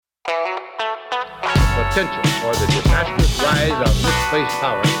potential for the disastrous rise of misplaced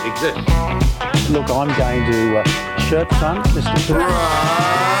power exists. Look, I'm going to shirt front, Mr.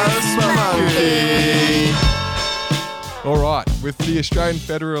 All right, with the Australian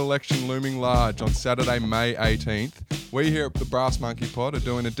federal election looming large on Saturday, May 18th, we here at the Brass Monkey Pod are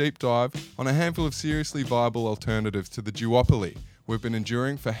doing a deep dive on a handful of seriously viable alternatives to the duopoly we've been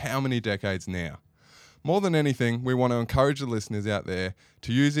enduring for how many decades now. More than anything, we want to encourage the listeners out there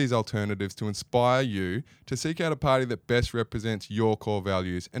to use these alternatives to inspire you to seek out a party that best represents your core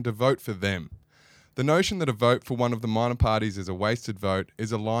values and to vote for them. The notion that a vote for one of the minor parties is a wasted vote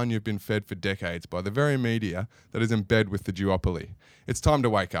is a line you've been fed for decades by the very media that is in bed with the duopoly. It's time to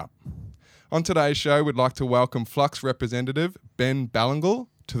wake up. On today's show, we'd like to welcome Flux representative Ben Ballingall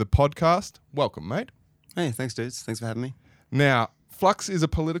to the podcast. Welcome, mate. Hey, thanks, dudes. Thanks for having me. Now, Flux is a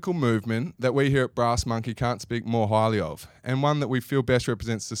political movement that we here at Brass Monkey can't speak more highly of, and one that we feel best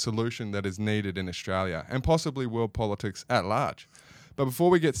represents the solution that is needed in Australia and possibly world politics at large. But before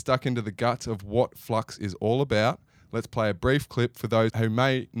we get stuck into the guts of what Flux is all about, let's play a brief clip for those who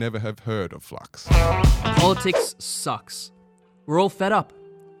may never have heard of Flux. Politics sucks. We're all fed up,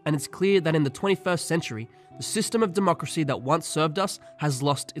 and it's clear that in the 21st century, the system of democracy that once served us has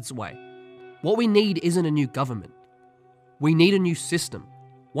lost its way. What we need isn't a new government. We need a new system,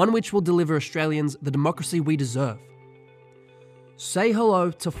 one which will deliver Australians the democracy we deserve. Say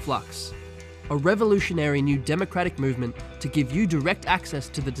hello to Flux, a revolutionary new democratic movement to give you direct access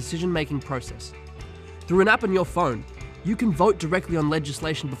to the decision-making process. Through an app on your phone, you can vote directly on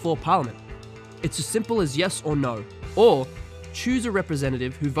legislation before Parliament. It's as simple as yes or no, or choose a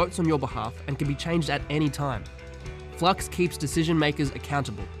representative who votes on your behalf and can be changed at any time. Flux keeps decision-makers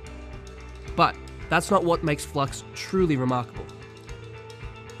accountable. But that's not what makes Flux truly remarkable.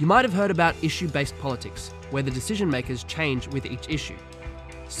 You might have heard about issue-based politics, where the decision-makers change with each issue.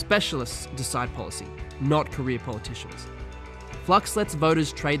 Specialists decide policy, not career politicians. Flux lets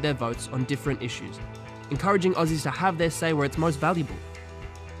voters trade their votes on different issues, encouraging Aussies to have their say where it's most valuable.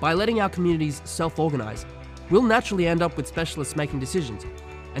 By letting our communities self-organise, we'll naturally end up with specialists making decisions,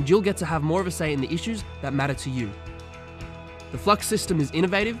 and you'll get to have more of a say in the issues that matter to you. The Flux system is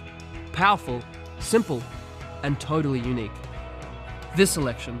innovative, powerful, simple, and totally unique. This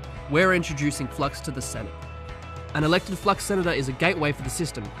election, we're introducing Flux to the Senate. An elected Flux senator is a gateway for the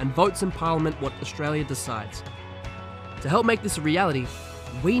system and votes in Parliament what Australia decides. To help make this a reality,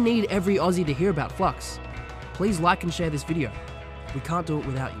 we need every Aussie to hear about Flux. Please like and share this video. We can't do it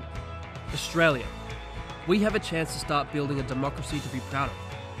without you. Australia, we have a chance to start building a democracy to be proud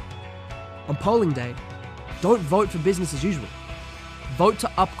of. On polling day, don't vote for business as usual. Vote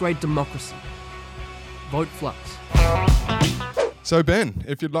to upgrade democracy. Vote Flux. So Ben,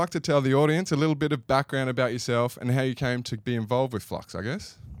 if you'd like to tell the audience a little bit of background about yourself and how you came to be involved with Flux, I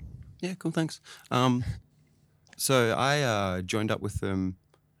guess. Yeah, cool, thanks. So I joined up with them,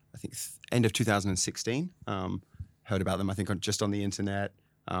 I think, end of 2016. Heard about them, I think, just on the internet,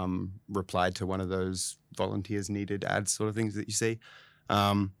 replied to one of those volunteers needed ads sort of things that you see,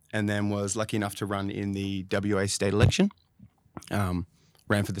 and then was lucky enough to run in the WA state election. Ran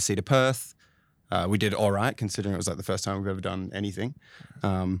for the seat of Perth. We did all right, considering it was like the first time we've ever done anything.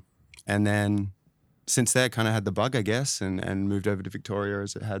 And then since there, kind of had the bug, I guess, and moved over to Victoria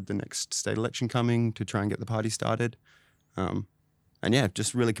as it had the next state election coming to try and get the party started. And yeah,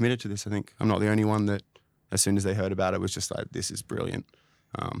 just really committed to this, I think. I'm not the only one that, as soon as they heard about it, was just like, this is brilliant.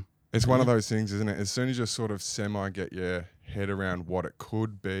 It's one of those things, isn't it? As soon as you sort of get your head around what it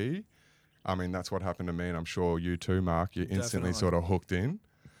could be, I mean, that's what happened to me, and I'm sure you too, Mark. You instantly sort of hooked in.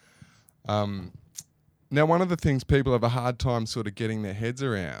 Now, one of the things people have a hard time sort of getting their heads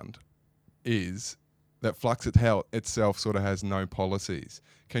around is that Flux itself sort of has no policies.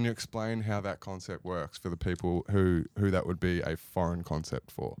 Can you explain how that concept works for the people who that would be a foreign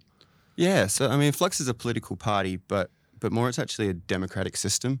concept for? Yeah, so I mean, Flux is a political party, but more it's actually a democratic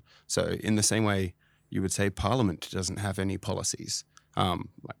system. So in the same way you would say Parliament doesn't have any policies,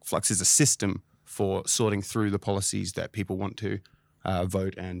 like Flux is a system for sorting through the policies that people want to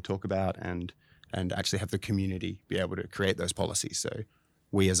vote and talk about and actually have the community be able to create those policies. So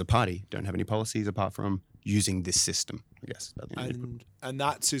we as a party don't have any policies apart from using this system, I guess. And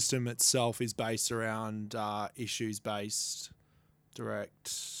that system itself is based around issues-based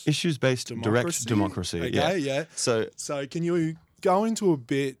direct democracy. Okay, yeah. So can you go into a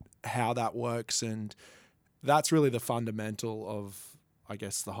bit how that works? And that's really the fundamental of, I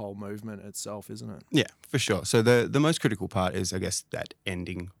guess, the whole movement itself, isn't it? Yeah, for sure. So the most critical part is, I guess, that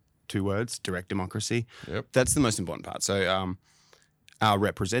ending 2 words, direct democracy. Yep. That's the most important part. So our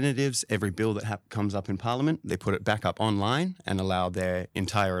representatives, every bill that comes up in Parliament, they put it back up online and allow their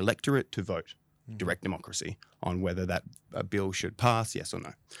entire electorate to vote direct democracy on whether that bill should pass, yes or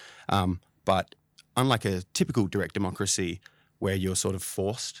no. But unlike a typical direct democracy where you're sort of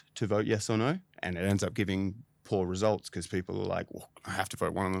forced to vote yes or no, and it ends up giving poor results because people are like, well, I have to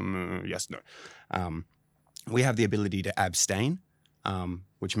vote one of them, yes, no. We have the ability to abstain,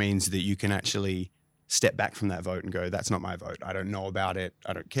 which means that you can actually step back from that vote and go, that's not my vote. I don't know about it.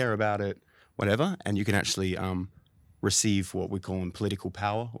 I don't care about it, whatever. And you can actually receive what we call political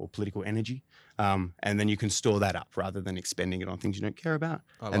power or political energy. And then you can store that up rather than expending it on things you don't care about.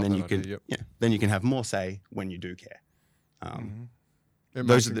 And then then you can have more say when you do care. It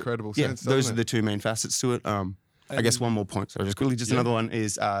makes incredible sense. Those are the two main facets to it. I guess one more point. So just quickly, another one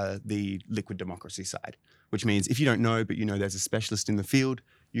is the liquid democracy side, which means if you don't know, but you know there's a specialist in the field,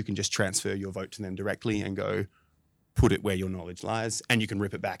 you can just transfer your vote to them directly and go put it where your knowledge lies, and you can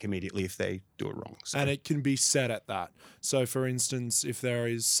rip it back immediately if they do it wrong. So. And it can be set at that. So, for instance, if there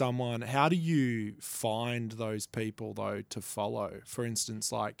is someone, how do you find those people, though, to follow? For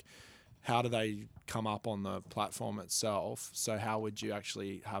instance, like, how do they come up on the platform itself? So how would you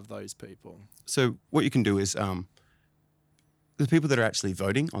actually have those people? So what you can do is the people that are actually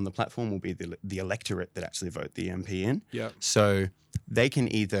voting on the platform will be the electorate that actually vote the MP in. Yeah. So they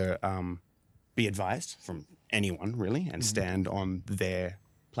can either be advised from anyone really and stand on their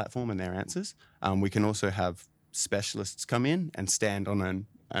platform and their answers. We can also have specialists come in and stand on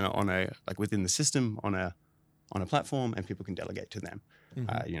a like within the system on a platform, and people can delegate to them.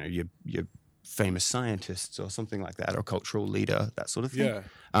 Your famous scientists or something like that, or cultural leader, that sort of thing. Yeah.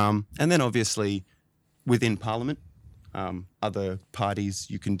 And then obviously within Parliament, other parties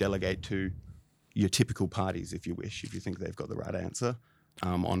you can delegate to your typical parties if you wish. If you think they've got the right answer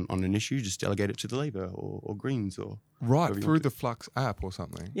on an issue, just delegate it to the Labour or Greens or through the Flux app or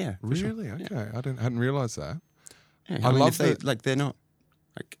something. Yeah, really? Sure. Okay, yeah. I hadn't realised that. Yeah, I love they're not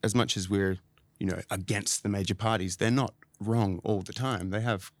like, as much as we're against the major parties, they're not wrong all the time. They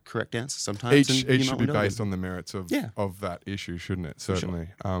have correct answers sometimes. Each should be based on the merits of that issue, shouldn't it? Certainly.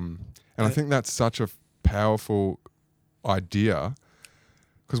 Sure. And I think that's such a powerful idea,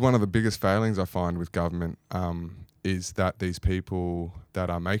 because one of the biggest failings I find with government is that these people that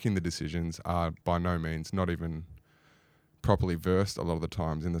are making the decisions are by no means not even properly versed a lot of the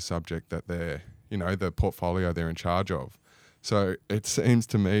times in the subject that they're, the portfolio they're in charge of. So it seems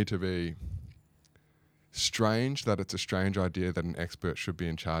to me to be strange that it's a strange idea that an expert should be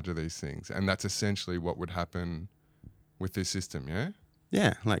in charge of these things. And that's essentially what would happen with this system, yeah?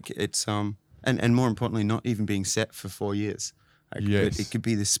 Yeah, like it's, and more importantly, not even being set for 4 years. Like yes. It could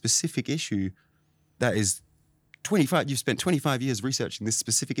be this specific issue that is 25, you've spent 25 years researching this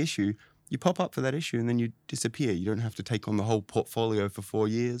specific issue, you pop up for that issue and then you disappear. You don't have to take on the whole portfolio for 4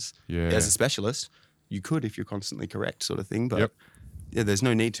 years. Yeah. As a specialist, you could if you're constantly correct sort of thing, but yeah, there's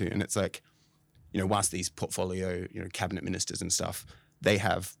no need to. And it's like, whilst these portfolio, cabinet ministers and stuff, they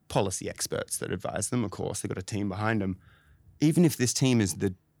have policy experts that advise them, of course. They've got a team behind them. Even if this team is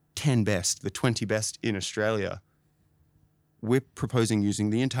the 10 best, the 20 best in Australia, we're proposing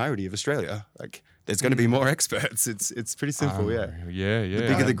using the entirety of Australia. Like, there's going to be more experts. It's pretty simple, Yeah. The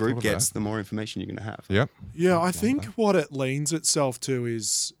bigger the group gets, the more information you're going to have. Yep. Yeah, I think what it leans itself to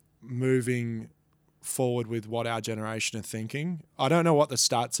is moving forward with what our generation are thinking. I don't know what the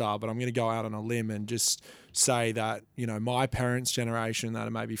stats are, but I'm going to go out on a limb and just say that, my parents' generation that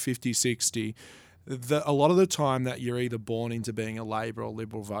are maybe 50, 60, a lot of the time that you're either born into being a Labor or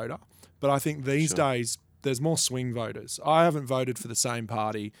Liberal voter. But I think these days there's more swing voters. I haven't voted for the same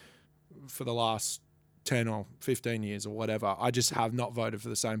party for the last 10 or 15 years or whatever. I just have not voted for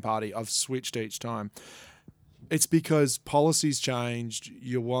the same party. I've switched each time. It's because policies changed,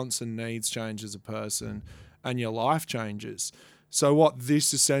 your wants and needs change as a person, and your life changes. So what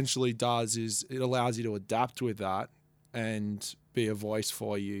this essentially does is it allows you to adapt with that and be a voice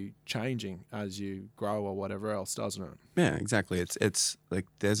for you changing as you grow or whatever else, doesn't it? Yeah, exactly. It's like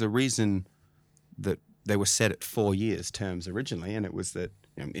there's a reason that they were set at 4 years terms originally, and it was that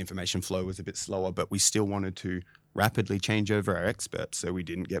information flow was a bit slower, but we still wanted to rapidly change over our experts so we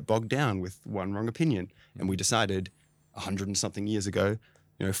didn't get bogged down with one wrong opinion. And we decided 100 and something years ago,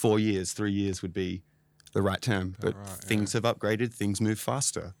 4 years, 3 years would be the right term. But things have upgraded, things move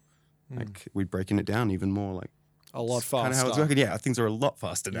faster. Like we're breaking it down even more, like a lot faster. Kind of how it's working. Yeah, things are a lot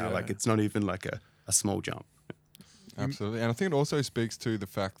faster now. Like it's not even like a small jump. Absolutely. And I think it also speaks to the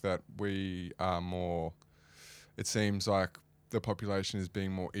fact that we are more, it seems like the population is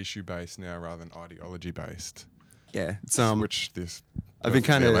being more issue-based now rather than ideology-based. Yeah. It's, which this I've been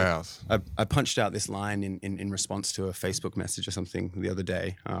kind of allows. I punched out this line in response to a Facebook message or something the other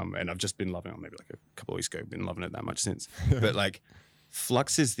day, and I've just been loving it. Maybe like a couple of weeks ago, been loving it that much since. But like,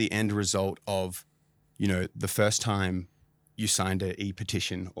 Flux is the end result of, the first time you signed an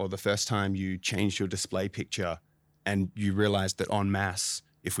e-petition or the first time you changed your display picture and you realized that en masse,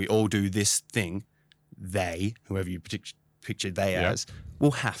 if we all do this thing, they, whoever you picture they as,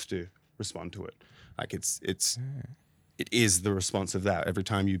 will have to respond to it. Like it is the response of that. Every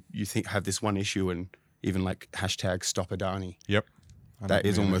time you have this one issue, and even like hashtag stop Adani. Yep. That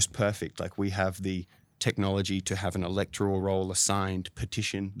is almost perfect. Like we have the technology to have an electoral roll assigned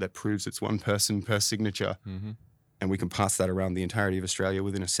petition that proves it's one person per signature. Mm-hmm. And we can pass that around the entirety of Australia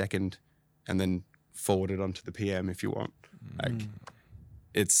within a second and then forward it on to the PM if you want. Like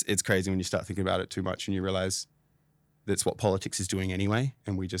it's crazy when you start thinking about it too much and you realize that's what politics is doing anyway,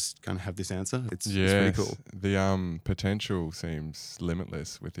 and we just kind of have this answer. It's pretty cool. The potential seems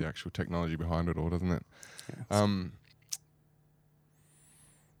limitless with the actual technology behind it all, doesn't it? I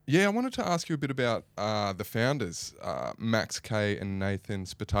wanted to ask you a bit about the founders, Max Kay and Nathan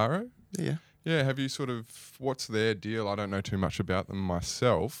Spataro. Yeah. Yeah, have you what's their deal? I don't know too much about them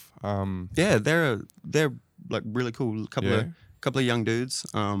myself. They're like really cool couple of young dudes.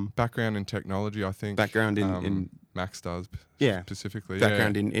 Background in technology, I think. Background in Max does specifically.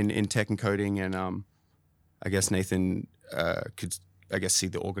 Background in tech and coding, and I guess Nathan could see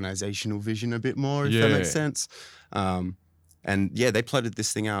the organizational vision a bit more, if that makes sense. And they plotted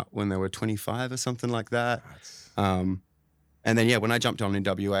this thing out when they were 25 or something like that. And then, when I jumped on in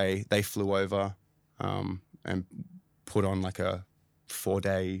WA, they flew over and put on like a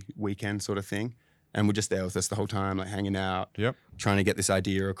 4-day weekend sort of thing. And we're just there with us the whole time, like hanging out, trying to get this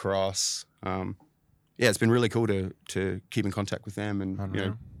idea across. It's been really cool to keep in contact with them. And,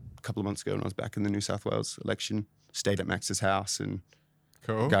 a couple of months ago when I was back in the New South Wales election, stayed at Max's house, and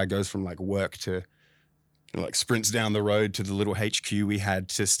the guy goes from like work to like sprints down the road to the little HQ we had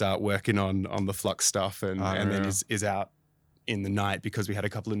to start working on the Flux stuff, and then is out in the night because we had a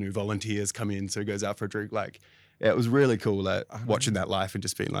couple of new volunteers come in, so he goes out for a drink. Like, it was really cool watching that life and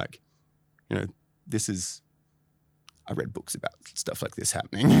just being like, I read books about stuff like this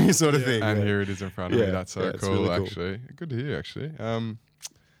happening, sort of thing. And here it is in front of me. That's so cool, really cool, actually. Good to hear, actually. I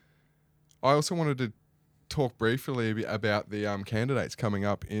also wanted to talk briefly about the candidates coming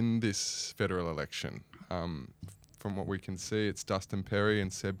up in this federal election. From what we can see, it's Dustin Perry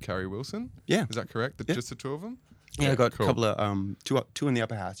and Seb Carey-Wilson. Yeah. Is that correct? Just the two of them? Yeah, I got a couple of two in the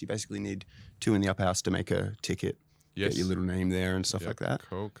upper house. You basically need 2 in the upper house to make a ticket. Get your little name there and stuff like that.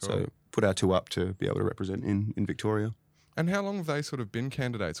 Cool. So put our 2 up to be able to represent in Victoria. And how long have they been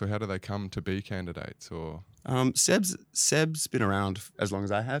candidates, or how do they come to be candidates? Or Seb's been around as long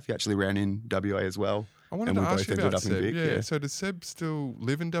as I have. He actually ran in WA as well. I wanted to ask you about Seb. So does Seb still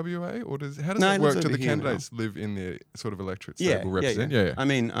live in WA, or how does that work? Do the candidates live in the electorate Seb will represent? Yeah. I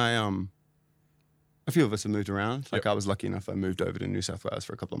mean, a few of us have moved around. Like I was lucky enough, I moved over to New South Wales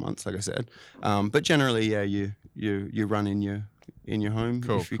for a couple of months, like I said. But generally, you run in your home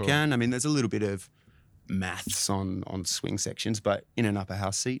if you can. I mean, there's a little bit of maths on swing sections, but in an upper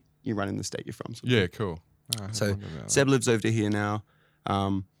house seat, you run in the state you're from. Cool. So Seb lives over here now.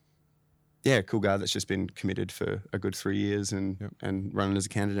 Cool guy that's just been committed for a good 3 years and running as a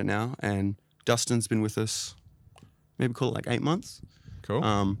candidate now. And Dustin's been with us, maybe call it like 8 months.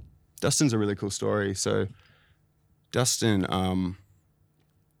 Cool. Dustin's a really cool story. So Dustin,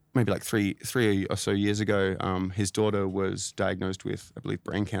 maybe like three or so years ago, his daughter was diagnosed with, I believe,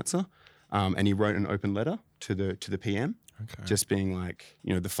 brain cancer. And he wrote an open letter to the PM, just being like,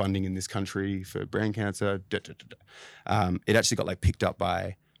 the funding in this country for brain cancer. It actually got like picked up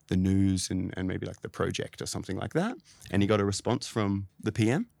by the news and maybe like the Project or something like that. And he got a response from the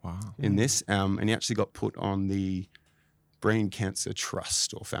PM in this. And he actually got put on the Brain Cancer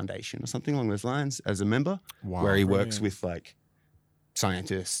Trust or Foundation or something along those lines as a member, where he works with like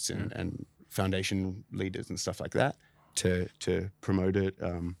scientists and foundation leaders and stuff like that to promote it.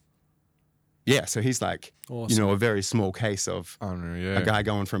 So he's like, a very small case of a guy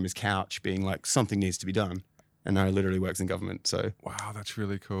going from his couch being like, something needs to be done. And now he literally works in government. So wow, that's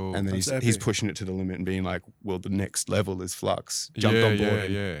really cool. And then he's pushing it to the limit and being like, well, the next level is Flux. Jumped on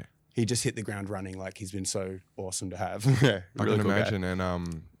board. He just hit the ground running. Like, he's been so awesome to have. I can imagine. And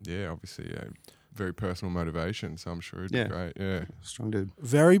obviously, very personal motivation. So I'm sure it'd be great. Yeah, strong dude.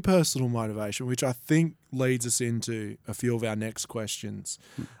 Very personal motivation, which I think leads us into a few of our next questions,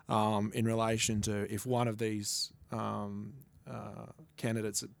 in relation to if one of these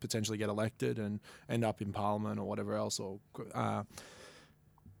candidates potentially get elected and end up in Parliament or whatever else, or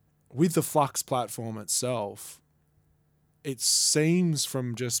with the Flux platform itself. It seems,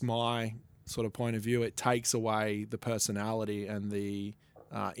 from just my sort of point of view, it takes away the personality and the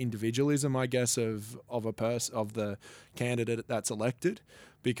individualism, I guess, of the candidate that's elected,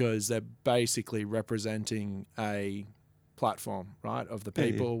 because they're basically representing a platform, right, of the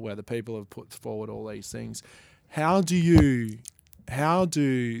people, where the people have put forward all these things. How do you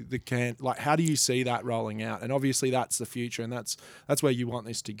see that rolling out? And obviously that's the future, and that's where you want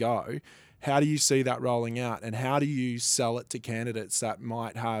this to go. How do you see that rolling out, and how do you sell it to candidates that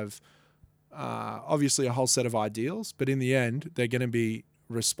might have obviously a whole set of ideals, but in the end they're going to be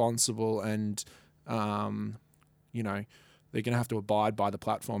responsible and they're going to have to abide by the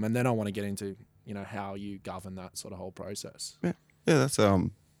platform? And then I want to get into how you govern that sort of whole process. Yeah, that's a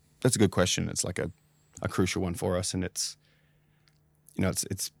good question. It's like a crucial one for us, and it's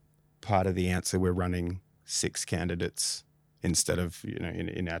part of the answer. We're running 6 candidates instead of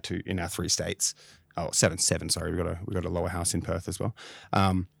in our 3 states. Oh, seven. Sorry, we got a lower house in Perth as well.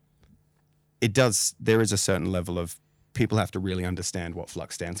 There is a certain level of people have to really understand what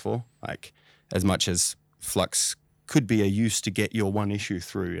Flux stands for. Like, as much as Flux could be a use to get your one issue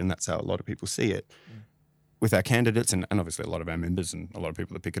through, and that's how a lot of people see it. With our candidates and obviously a lot of our members and a lot of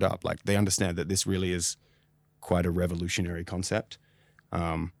people that pick it up, like, they understand that this really is quite a revolutionary concept.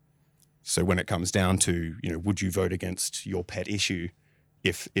 So when it comes down to, would you vote against your pet issue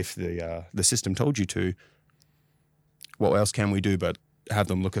if the system told you to, what else can we do but have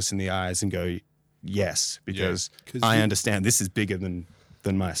them look us in the eyes and go, yes, because I understand this is bigger than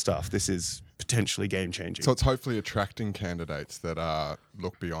my stuff. This is potentially game-changing. So it's hopefully attracting candidates that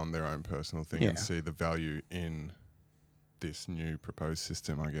look beyond their own personal thing and see the value in this new proposed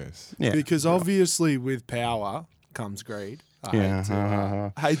system, I guess. Yeah. Because obviously with power comes greed.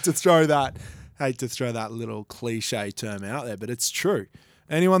 I hate to throw that little cliche term out there, but it's true.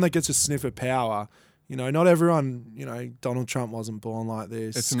 Anyone that gets a sniff of power, not everyone, Donald Trump wasn't born like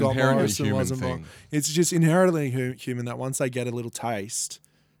this. It's Scott an inherently Morrison human wasn't thing. born. It's just inherently human that once they get a little taste,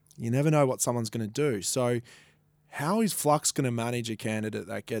 you never know what someone's going to do. So how is Flux going to manage a candidate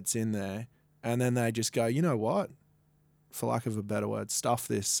that gets in there and then they just go, you know what, for lack of a better word, stuff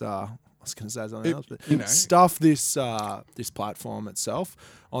this, I was going to say something else, but stuff this platform itself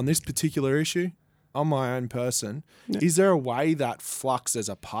on this particular issue. I'm my own person. Yeah. Is there a way that Flux as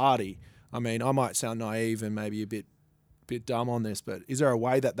a party, I mean, I might sound naive and maybe a bit dumb on this, but is there a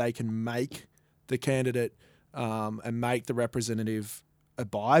way that they can make the candidate and make the representative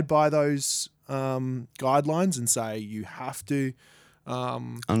abide by those guidelines and say you have to?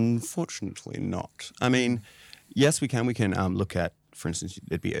 Unfortunately not. I mean, yes, we can. We can look at, for instance,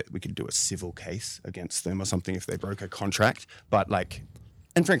 we could do a civil case against them or something if they broke a contract. But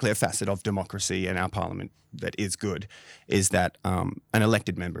and frankly, a facet of democracy in our parliament that is good is that an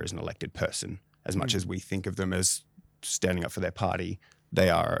elected member is an elected person. As much as we think of them as standing up for their party, they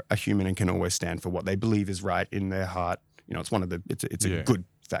are a human and can always stand for what they believe is right in their heart. It's a good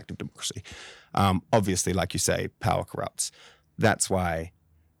fact of democracy. Obviously, like you say, power corrupts. That's why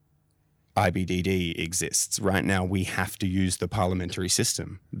IBDD exists. Right now, we have to use the parliamentary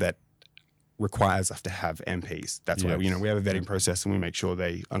system that requires us to have MPs. That's why we have a vetting process and we make sure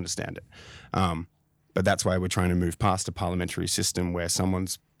they understand it. But that's why we're trying to move past a parliamentary system where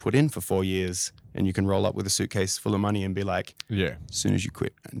someone's put in for 4 years and you can roll up with a suitcase full of money and be like, as soon as you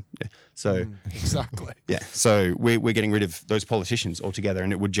quit. And, so exactly. So we're getting rid of those politicians altogether,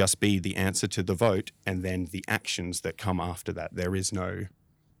 and it would just be the answer to the vote and then the actions that come after that. There is no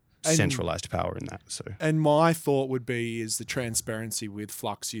centralized power in that. So, and my thought would be is the transparency with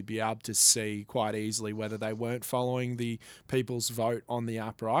Flux, you'd be able to see quite easily whether they weren't following the people's vote on the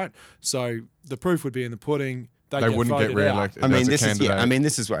app, right? So the proof would be in the pudding. They wouldn't get re-elected.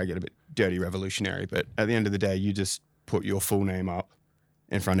 This is where I get a bit dirty revolutionary, but at the end of the day, you just put your full name up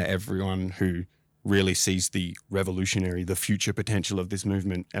in front of everyone who really sees the revolutionary, the future potential of this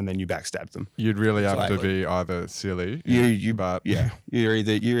movement, and then you backstab them. You'd really have to be either silly, you're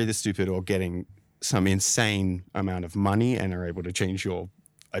either stupid or getting some insane amount of money and are able to change your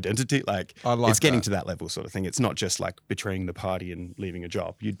identity. It's getting to that level sort of thing. It's not just like betraying the party and leaving a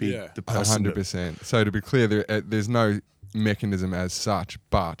job. You'd be the person. 100%. So to be clear, there's no mechanism as such,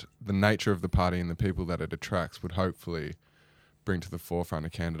 but the nature of the party and the people that it attracts would hopefully bring to the forefront a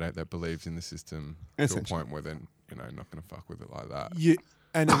candidate that believes in the system to a point where they're not going to fuck with it like that. Yeah,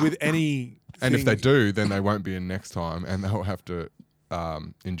 and with any and if they do, then they won't be in next time, and they'll have to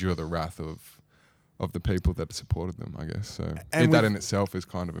endure the wrath of the people that supported them, I guess. So that in itself is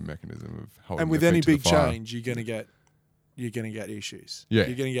kind of a mechanism of holding. And with any big change, you're going to get issues. Yeah,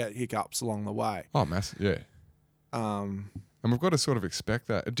 you're going to get hiccups along the way. Oh, massive. Yeah. And we've got to sort of expect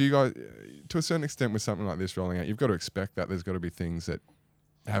that. Do you guys, to a certain extent, with something like this rolling out, you've got to expect that there's got to be things that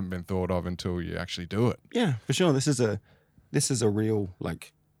haven't been thought of until you actually do it. Yeah, for sure. This is this is a real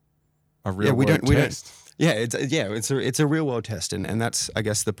world test. It's a real world test, and that's, I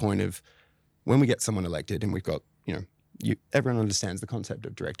guess, the point of when we get someone elected, and we've got, everyone understands the concept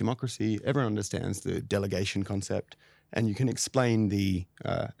of direct democracy, everyone understands the delegation concept, and you can explain the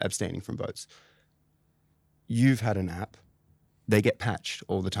abstaining from votes. You've had an app, they get patched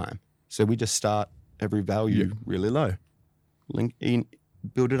all the time, so we just start every value really low,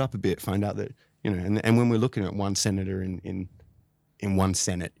 build it up a bit, find out that and when we're looking at one senator in one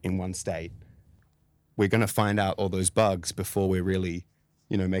Senate in one state, we're going to find out all those bugs before we're really,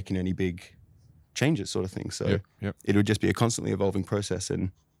 making any big changes, sort of thing. So it would just be a constantly evolving process,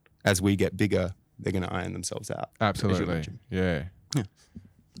 and as we get bigger, they're going to iron themselves out. Absolutely, yeah.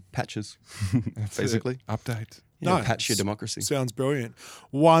 Patches, basically. Updates. Patch your democracy. Sounds brilliant.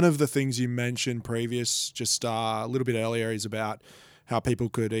 One of the things you mentioned just a little bit earlier is about how people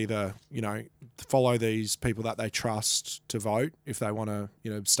could either, follow these people that they trust to vote if they want to,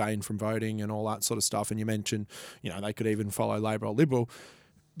 abstain from voting and all that sort of stuff. And you mentioned, they could even follow Labor or Liberal.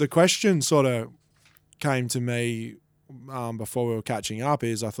 The question sort of came to me before we were catching up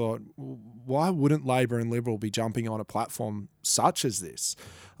is I thought, why wouldn't Labor and Liberal be jumping on a platform such as this?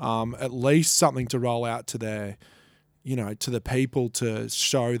 At least something to roll out to their, to the people to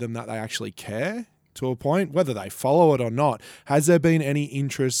show them that they actually care to a point, whether they follow it or not. Has there been any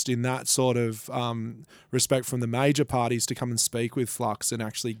interest in that sort of respect from the major parties to come and speak with Flux and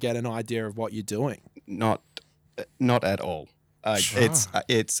actually get an idea of what you're doing? Not at all. It's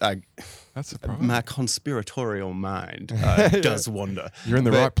that's my conspiratorial mind does wander. You're in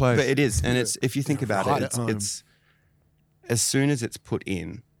the right place, but it is, and it's, if you think about it's as soon as it's put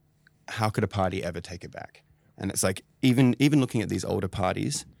in, how could a party ever take it back? And it's like even looking at these older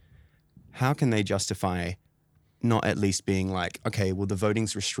parties, how can they justify not at least being like, okay, well, the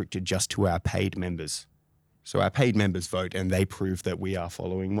voting's restricted just to our paid members, so our paid members vote and they prove that we are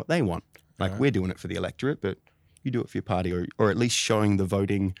following what they want. Like we're doing it for the electorate, but you do it for your party, or at least showing the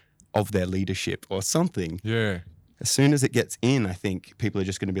voting of their leadership or something. Yeah. As soon as it gets in, I think people are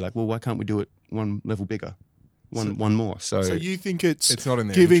just going to be like, well, why can't we do it one level bigger, one more? So you think it's not in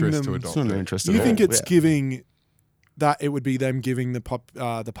their giving interest them, to adopt it's not in their it. interest You at all. think it's giving that it would be them giving the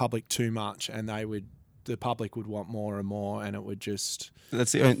public too much, and the public would want more and more, and it would just.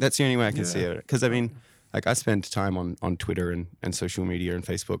 That's the only way I can see it. Because I mean, like I spend time on Twitter and social media and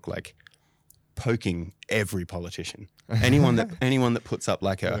Facebook, like poking every politician. Anyone that puts up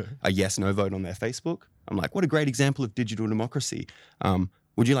like a yes no vote on their Facebook, I'm like, what a great example of digital democracy.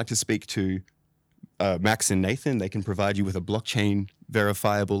 Would you like to speak to Max and Nathan? They can provide you with a blockchain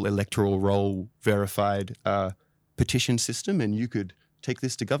verifiable electoral roll verified petition system, and you could take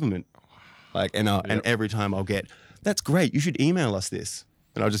this to government. Like, and every time I'll get, that's great, you should email us this.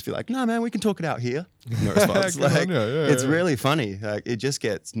 And I'll just be like, no, man, we can talk it out here. No response. It's really funny. Like, it just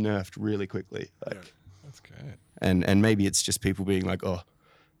gets nerfed really quickly. Like, that's great. And maybe it's just people being like, oh,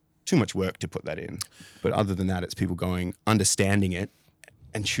 too much work to put that in. But other than that, it's people understanding it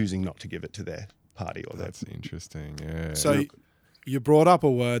and choosing not to give it to their party or That's interesting, yeah. So you brought up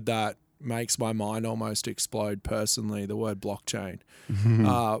a word that makes my mind almost explode personally, the word blockchain.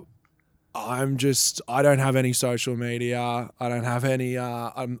 I don't have any social media. I don't have any,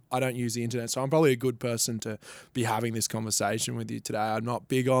 I don't use the internet. So I'm probably a good person to be having this conversation with you today. I'm not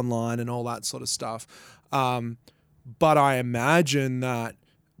big online and all that sort of stuff. But I imagine that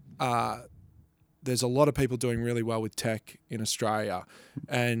there's a lot of people doing really well with tech in Australia.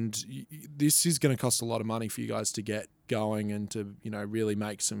 And this is going to cost a lot of money for you guys to get going and to, really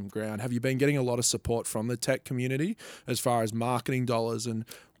make some ground. Have you been getting a lot of support from the tech community as far as marketing dollars and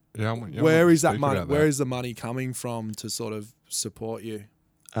where is that money? Where is the money coming from to sort of support you?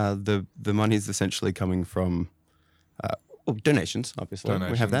 The money is essentially coming from donations. Obviously,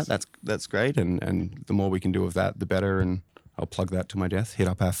 we have that. That's great, and the more we can do of that, the better. And I'll plug that to my death. Hit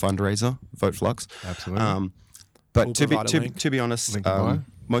up our fundraiser, Vote Flux. Absolutely. But to be honest,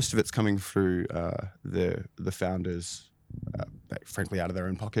 most of it's coming through the founders, frankly, out of their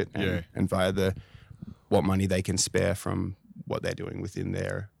own pocket, and via what money they can spare from what they're doing within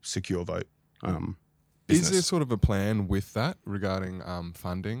their secure vote business. Is there sort of a plan with that regarding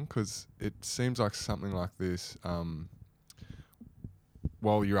funding? Because it seems like something like this,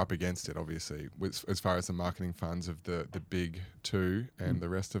 while you're up against it, obviously, as far as the marketing funds of the big two and the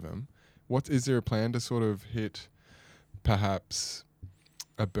rest of them, is there a plan to sort of hit perhaps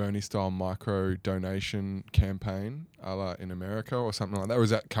a Bernie-style micro donation campaign, a la in America or something like that? Or is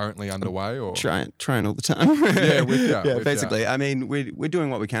that currently underway? Or trying all the time? Basically. I mean, we're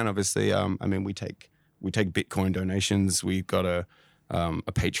doing what we can. Obviously, we take Bitcoin donations. We've got a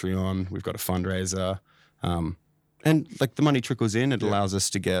Patreon. We've got a fundraiser. And like the money trickles in, it allows us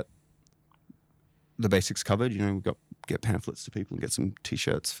to get the basics covered. You know, we've got get pamphlets to people and get some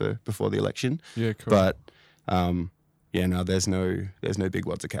T-shirts for before the election. Yeah, cool. But no, there's no big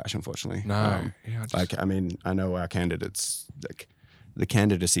wads of cash, unfortunately. No, I know our candidates, like the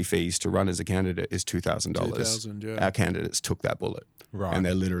candidacy fees to run as a candidate is $2,000. $2,000, yeah. Our candidates took that bullet, right? And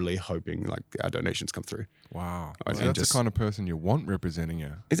they're literally hoping like our donations come through. Wow, that's the kind of person you want representing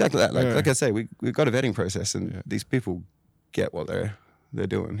you. Exactly that. Like I say, we've got a vetting process, and these people get what they're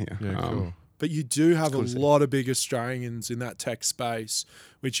doing here. Yeah, cool. But you do have a lot of big Australians in that tech space,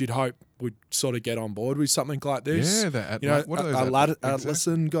 which you'd hope would sort of get on board with something like this. Yeah, what are those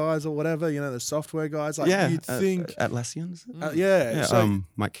Atlassian guys or whatever, the software guys. Like you'd think Atlassians. So,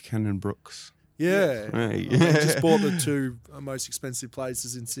 Mike Cannon-Brooks. Yeah, right. Just bought the two most expensive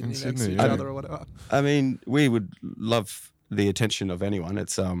places in Sydney next to each other or whatever. I mean, we would love the attention of anyone.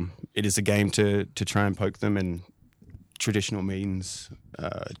 It is a game to try and poke them, and traditional means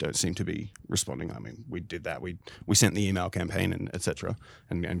don't seem to be responding. I mean, we did that. We sent the email campaign and etc.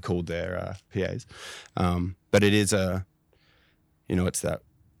 and called their PAs. But it is it's that,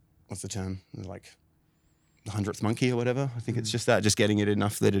 what's the term? Like the 100th monkey or whatever. I think it's just getting it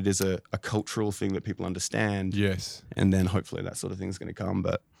enough that it is a cultural thing that people understand. Yes. And then hopefully that sort of thing is going to come.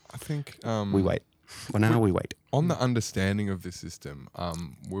 But I think we wait. Well, now we wait. On the understanding of the system,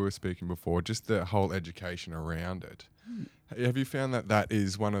 we were speaking before, just the whole education around it. Have you found that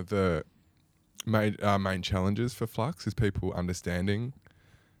is one of the main challenges for Flux, is people understanding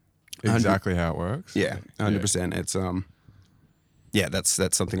exactly how it works? Yeah, 100%. It's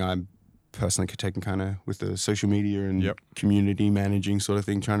that's something I'm personally taking kind of with the social media and community managing sort of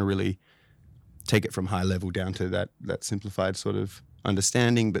thing, trying to really take it from high level down to that simplified sort of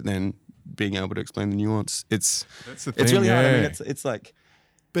understanding, but then being able to explain the nuance. That's the thing. It's really hard. I mean, it's like,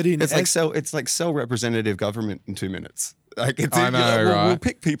 but it's like sell representative government in 2 minutes. Like we'll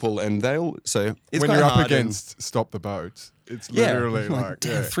pick people and they'll. So it's when you're up against stop the boats, it's literally like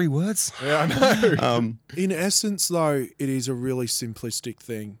 3 words. Yeah, I know. In essence, though, it is a really simplistic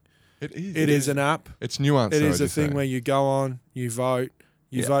thing. It is. It is an app. It's nuanced. It is a thing where you go on, you vote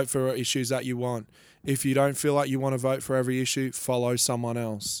for issues that you want. If you don't feel like you want to vote for every issue, follow someone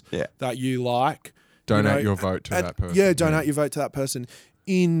else that you like. Donate your vote to that person. Yeah, donate your vote to that person.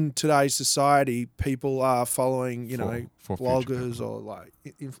 In today's society, people are following, for bloggers or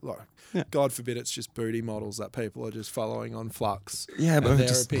God forbid, it's just booty models that people are just following on Flux. Yeah, but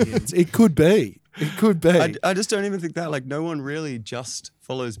their opinions. It could be. It could be. I just don't even think that. Like, no one really just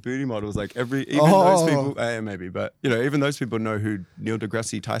follows booty models. Like those people, maybe, but even those people know who Neil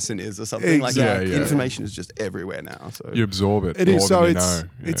deGrasse Tyson is or something. Exactly. Like, information is just everywhere now. So you absorb it. It is. So it's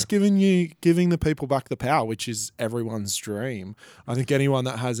it's giving the people back the power, which is everyone's dream. I think anyone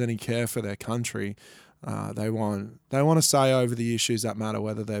that has any care for their country, they want to say over the issues that matter,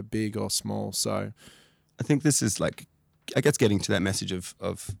 whether they're big or small. So I think this is like, I guess, getting to that message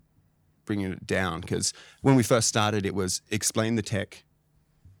of bringing it down, because when we first started, it was explain the tech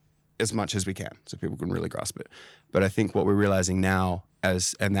as much as we can so people can really grasp it. But I think what we're realizing now,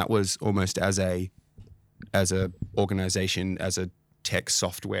 and that was almost as a organization, as a tech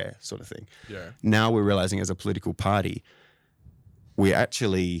software sort of thing. Yeah. Now we're realizing as a political party, we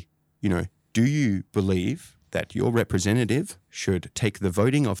actually, do you believe that your representative should take the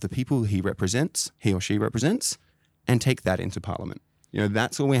voting of the people he or she represents, and take that into Parliament?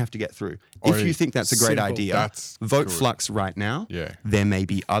 That's all we have to get through. If you think that's a great idea, vote good. Flux right now. Yeah. There may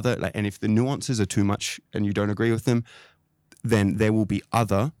be other, and if the nuances are too much and you don't agree with them, then there will be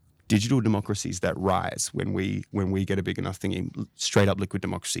other digital democracies that rise when we get a big enough thing. Straight up liquid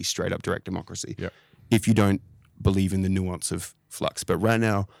democracy, straight up direct democracy. Yeah. If you don't believe in the nuance of Flux. But right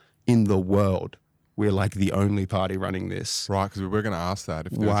now, in the world, we're like the only party running this. Right, because we're going to ask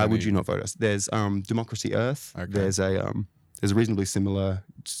that. Why would you not vote us? There's Democracy Earth. Okay. There's a reasonably similar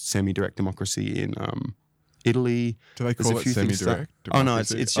semi-direct democracy in Italy. Do they call it semi-direct? Oh no, it's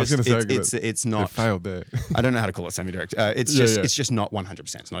just it's not. It failed there. I don't know how to call it semi-direct. It's just not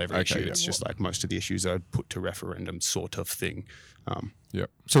 100%. It's not every issue. Yeah. It's just like most of the issues are put to referendum sort of thing.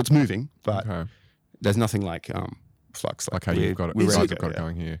 So it's moving, but there's nothing like Flux. Like you've got it. We've got it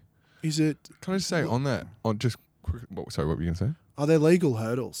going here. Is it? Can I just say on that? Sorry, what were you going to say? Are there legal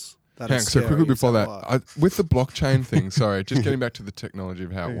hurdles? So quickly before that, with the blockchain thing, sorry, just getting back to the technology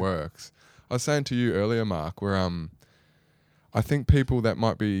of how it works. I was saying to you earlier, Mark, where I think that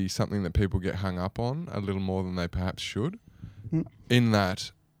might be something that people get hung up on a little more than they perhaps should. In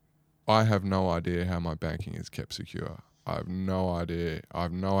that, I have no idea how my banking is kept secure. I have no idea. I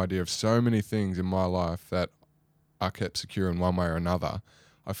have no idea of so many things in my life that are kept secure in one way or another.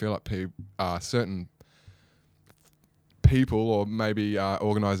 I feel like certain people or maybe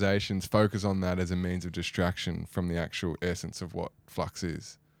organisations focus on that as a means of distraction from the actual essence of what Flux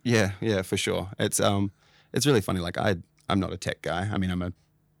is. Yeah, for sure. It's really funny. Like I'm not a tech guy. I mean, I'm a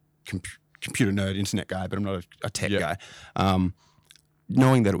computer nerd, internet guy, but I'm not a tech guy.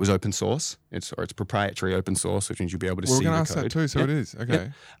 Knowing that it was open source, it's proprietary open source, which means you'll be able to see the code. We're going to ask that too, so it is.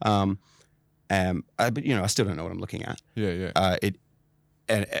 Okay. But I still don't know what I'm looking at. Yeah.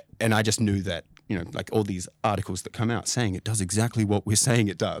 And I just knew that, like all these articles that come out saying it does exactly what we're saying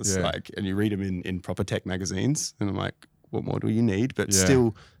it does. Yeah. And you read them in proper tech magazines, and I'm like, what more do you need? But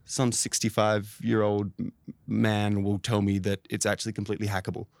still, some 65-year-old man will tell me that it's actually completely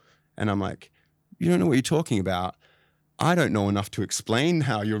hackable. And I'm like, you don't know what you're talking about. I don't know enough to explain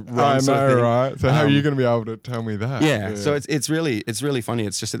how you're wrong. I know, right? So how are you going to be able to tell me that? Yeah. So it's really funny.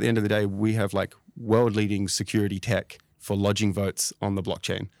 It's just at the end of the day, we have like world-leading security tech for lodging votes on the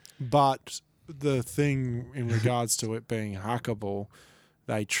blockchain. But the thing in regards to it being hackable,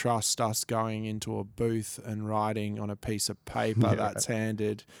 they trust us going into a booth and writing on a piece of paper that's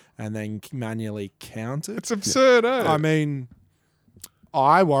handed and then manually counted. It's absurd, eh? I mean,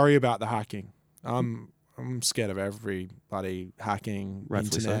 I worry about the hacking. I'm scared of everybody hacking,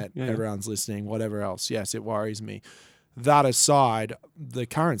 internet, everyone's listening, whatever else. Yes, it worries me. That aside, the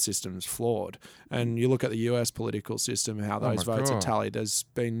current system's flawed. And you look at the US political system, how those votes are tallied. There's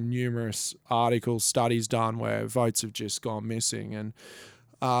been numerous articles, studies done where votes have just gone missing. And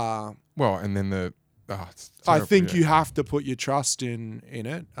and then I think you have to put your trust in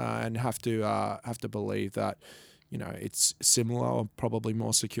it and have to believe that it's similar or probably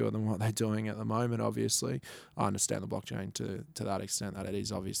more secure than what they're doing at the moment. Obviously, I understand the blockchain to that extent that it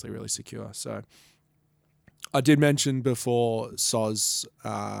is obviously really secure. So I did mention before Soz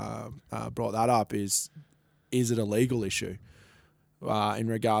brought that up is it a legal issue in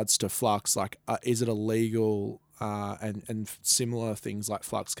regards to Flux? Like, is it illegal? And similar things like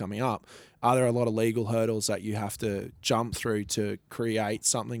Flux coming up, are there a lot of legal hurdles that you have to jump through to create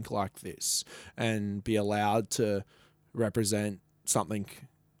something like this and be allowed to represent something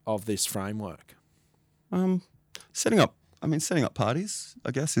of this framework? Setting up parties,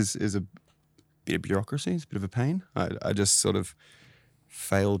 I guess, is a bit of bureaucracy. It's a bit of a pain. I just sort of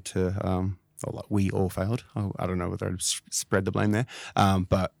failed to, we all failed. I don't know whether I'd spread the blame there,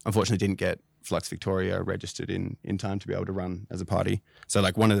 but unfortunately didn't get Flux Victoria registered in time to be able to run as a party. So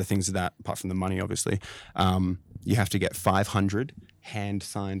like one of the things that, apart from the money obviously, you have to get 500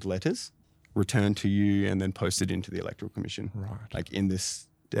 hand-signed letters returned to you and then posted into the Electoral Commission. Right. Like in this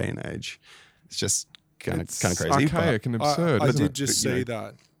day and age. It's just kind of crazy. Archaic and absurd. I did just see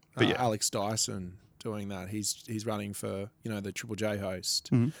that. Alex Dyson doing that. He's running for, the Triple J host.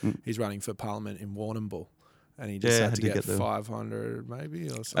 Mm-hmm. He's running for Parliament in Warrnambool. And he just had to get 500 maybe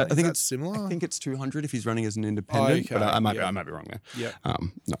or something. I think it's similar. I think it's 200 if he's running as an independent. Okay. But I might be wrong there. Yeah.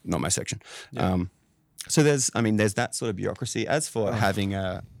 Not my section. Yeah. So there's that sort of bureaucracy. As for having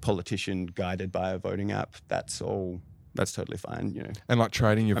a politician guided by a voting app, that's totally fine. And like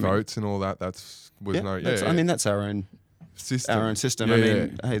trading your votes and all that. That's our own system. Our own system.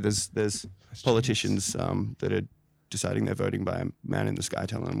 Hey, there's politicians that are deciding they're voting by a man in the sky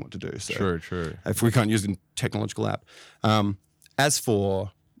telling them what to do. So True. If we can't use a technological app. As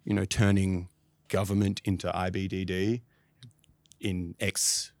for, turning government into IBDD in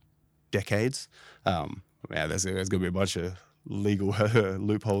X decades, there's going to be a bunch of legal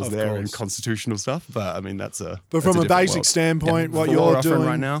loopholes there and constitutional stuff. But I mean, But from a basic standpoint, what you're doing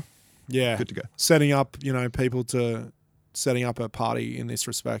right now, good to go. Setting up, people to setting up a party in this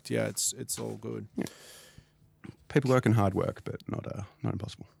respect, it's all good. Yeah. Paperwork and hard work, but not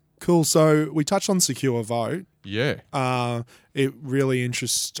impossible. Cool. So we touched on secure vote. Yeah. It really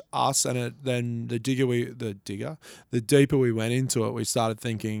interests us, and then the deeper we went into it, we started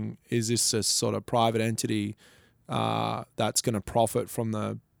thinking: is this a sort of private entity that's going to profit from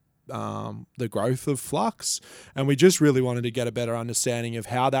the growth of Flux? And we just really wanted to get a better understanding of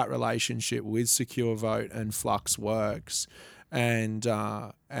how that relationship with secure vote and Flux works. And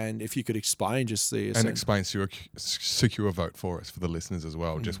if you could explain just explain secure vote for us, for the listeners as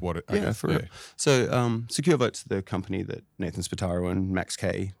well, just what it is. Real. So Secure Vote's the company that Nathan Spataro and Max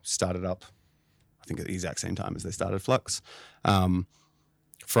Kay started up, I think at the exact same time as they started Flux. From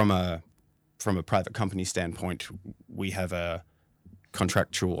a private company standpoint, we have they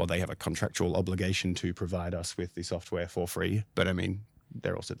have a contractual obligation to provide us with the software for free. But I mean,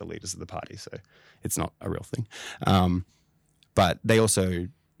 they're also the leaders of the party, so it's not a real thing. But they also,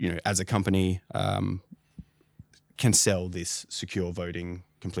 as a company, can sell this secure voting,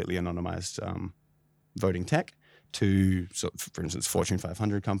 completely anonymized voting tech to, for instance, Fortune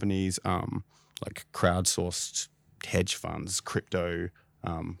 500 companies, like crowdsourced hedge funds, crypto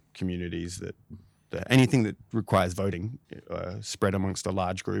communities, that anything that requires voting spread amongst a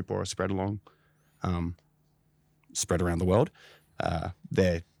large group or spread around the world.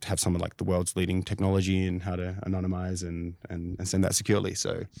 They have some of like the world's leading technology in how to anonymize and send that securely.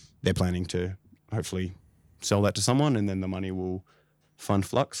 So they're planning to hopefully sell that to someone, and then the money will fund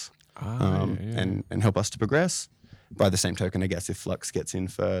Flux and help us to progress. By the same token, I guess if Flux gets in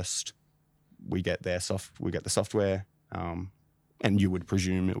first, we get the software, and you would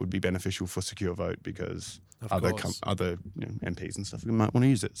presume it would be beneficial for secure vote because other MPs and stuff might want to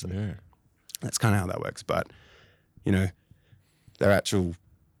use it. So that's kind of how that works. But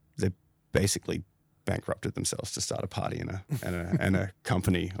they basically bankrupted themselves to start a party and a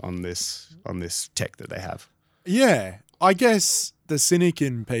company on this tech that they have. Yeah, I guess the cynic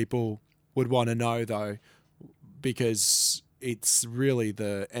in people would want to know though, because it's really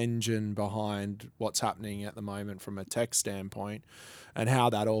the engine behind what's happening at the moment from a tech standpoint and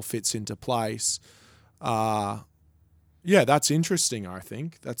how that all fits into place. Yeah, that's interesting, I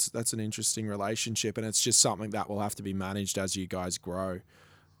think. That's an interesting relationship, and it's just something that will have to be managed as you guys grow.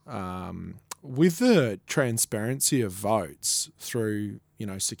 With the transparency of votes through,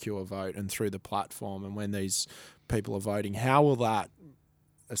 secure vote and through the platform, and when these people are voting, how will that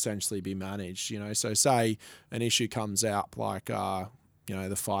essentially be managed? So say an issue comes up like the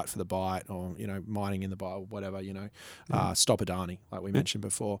fight for the bite, or mining in the bite, or whatever, stop Adani, like we mentioned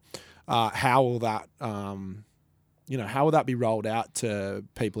before. How will that how will that be rolled out to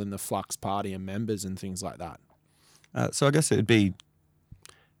people in the Flux party and members and things like that? So I guess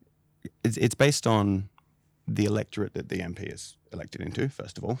it's based on the electorate that the MP is elected into,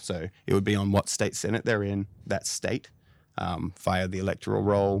 first of all. So it would be on what state senate they're in that state. Via the electoral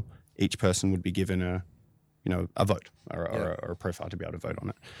roll, each person would be given a vote or a profile to be able to vote on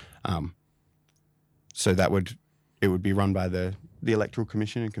it. So it would be run by the electoral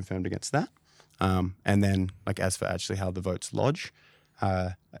commission and confirmed against that. And then, as for actually how the votes lodge,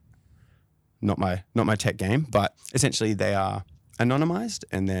 not my tech game, but essentially they are anonymized,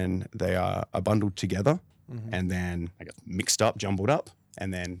 and then they are bundled together, and then mixed up, jumbled up,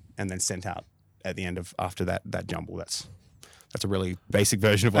 and then sent out at the end of after that jumble. That's a really basic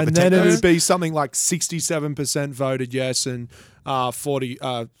version of what the tech And then it is. would be something like 67% voted yes and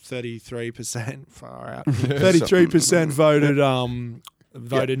 33% far out. 33%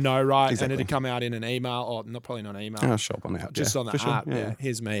 voted no, right? Exactly. And it'd come out in an email, or probably not an email. I'll show up on the app. Just on the app. Sure. Yeah.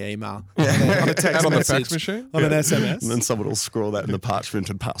 Here's me email. On a text on the message. fax machine? On an SMS. And then someone will scroll that in the parchment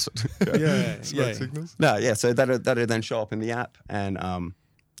and pass it. Yeah. Signals? No, yeah. So that'll then show up in the app, and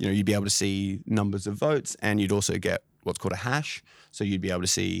you'd be able to see numbers of votes, and you'd also get what's called a hash. So you'd be able to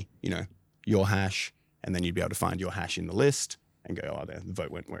see, your hash, and then you'd be able to find your hash in the list and go, oh, the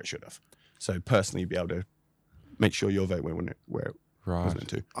vote went where it should have. So personally, you'd be able to make sure your vote went where it was meant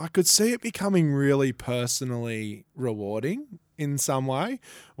to. I could see it becoming really personally rewarding in some way,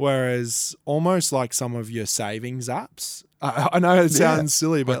 whereas almost like some of your savings apps. I know it sounds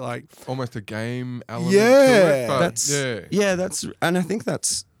silly, but like almost a game element to it. But and I think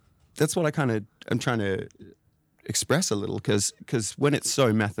that's what I'm trying to express a little, because when it's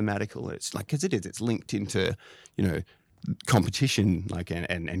so mathematical, it's like, because it's linked into competition,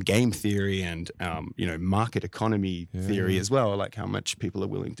 and game theory, and market economy theory as well, like how much people are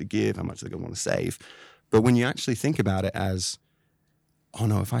willing to give, how much they're going to want to save. But when you actually think about it as, oh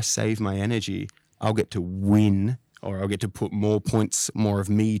no, if I save my energy, I'll get to win, or I'll get to put more points, more of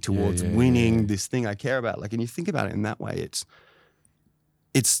me towards winning this thing I care about. And you think about it in that way,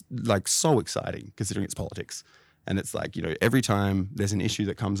 it's like so exciting considering it's politics. And it's like, every time there's an issue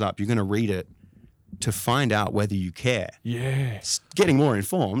that comes up, you're going to read it to find out whether you care. Yes. Yeah. Getting more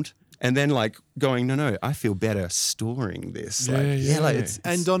informed, and then going, no, I feel better storing this.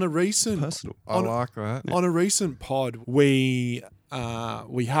 It's on a recent personal. I like that. On a recent pod, we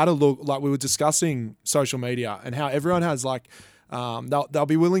had a look, we were discussing social media and how everyone has they'll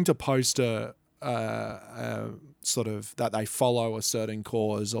be willing to post a sort of that they follow a certain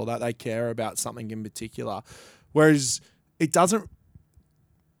cause or that they care about something in particular, whereas it doesn't.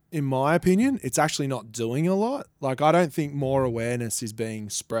 In my opinion, it's actually not doing a lot. I don't think more awareness is being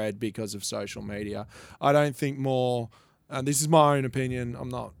spread because of social media. I don't think more, and this is my own opinion, I'm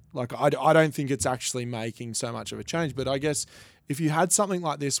not, I don't think it's actually making so much of a change. But I guess if you had something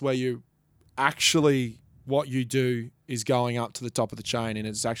like this where you actually, what you do is going up to the top of the chain and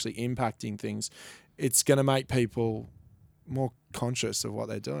it's actually impacting things, it's going to make people more conscious of what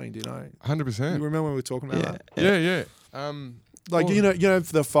they're doing, do you know? 100%. You remember when we were talking about that? Yeah.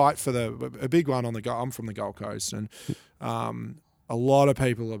 The fight for a big one on I'm from the Gold Coast, and a lot of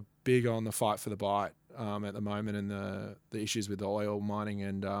people are big on the fight for the bite at the moment, and the issues with oil mining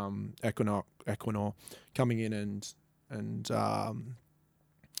and Equinor coming in and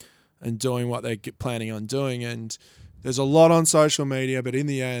doing what they're planning on doing. And there's a lot on social media, but in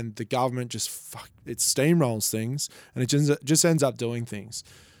the end, the government just it steamrolls things, and it just ends up doing things.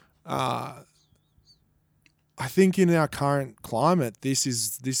 I think in our current climate, this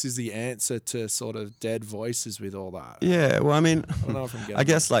is the answer to sort of dead voices with all that. Yeah, well, I mean, I don't know if I'm getting I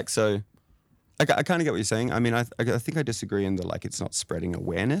guess that. Like, so I kind of get what you're saying. I mean, I think I disagree in that, like, it's not spreading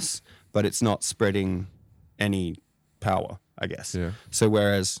awareness, but it's not spreading any power, I guess. Yeah. So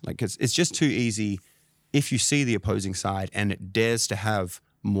whereas, like, it's just too easy if you see the opposing side and it dares to have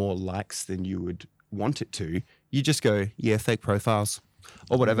more likes than you would want it to, you just go, yeah, fake profiles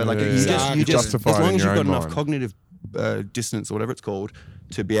or whatever. Like, you just as long as you've got enough cognitive dissonance or whatever it's called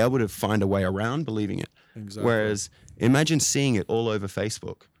to be able to find a way around believing it. Exactly. Whereas imagine seeing it all over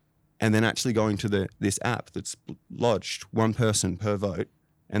Facebook and then actually going to this app that's lodged one person per vote,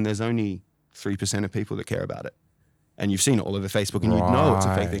 and there's only 3% of people that care about it. And you've seen it all over Facebook, and you know it's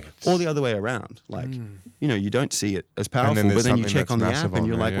a fake thing. Or the other way around. Like, you know, you don't see it as powerful, but then you check on the app and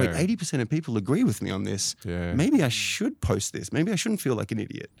you're like, wait, 80% of people agree with me on this. Yeah. Maybe I should post this. Maybe I shouldn't feel like an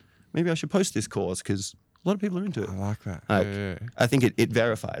idiot. Maybe I should post this cause because a lot of people are into it. I like that. Like, I think it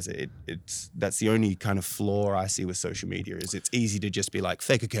verifies it. That's the only kind of flaw I see with social media is it's easy to just be like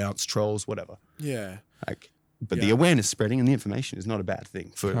fake accounts, trolls, whatever. Yeah. Like, but the awareness spreading and the information is not a bad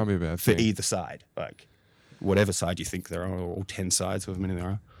thing for either side. Like, whatever side you think there are, or 10 sides, however many there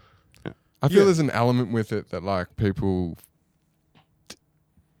are. Yeah. I feel there's an element with it that, like, people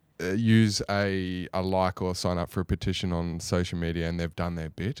use a like or sign up for a petition on social media and they've done their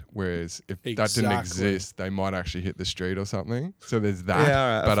bit, whereas if that didn't exist, they might actually hit the street or something. So there's that. Yeah,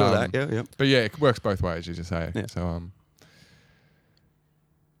 all right, I feel that. Yeah. But yeah, it works both ways, you just say. Yeah. So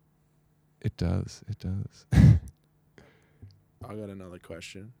it does. I got another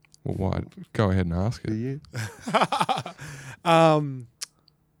question. Well, why? Go ahead and ask it.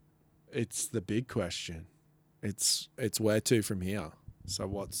 It's the big question. It's where to from here. So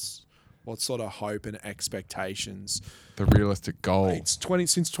what sort of hope and expectations? The realistic goal. It's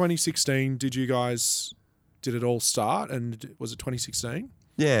since 2016. Did it all start? And was it 2016?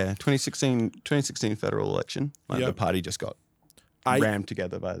 Yeah, 2016 federal election. Like, the party just got rammed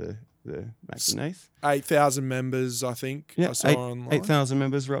together by the Max 8,000 members, I think. Yeah, I saw online. 8,000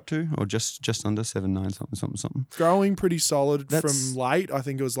 members we're up to, or just under 7,900 something. Growing pretty solid from late. I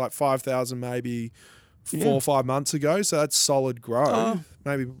think it was like 5,000 maybe 4 or 5 months ago. So that's solid growth.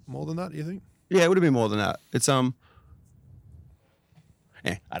 Maybe more than that, do you think? Yeah, it would have been more than that. It's I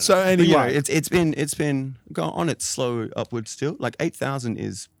don't so know. Anyway, but, it's been going on its slow upward still. Like 8,000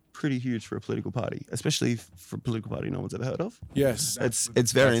 is pretty huge for a political party, especially for a political party no one's ever heard of. Yes,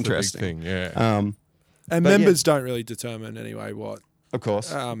 it's very interesting. Big thing, yeah. And members don't really determine anyway what, of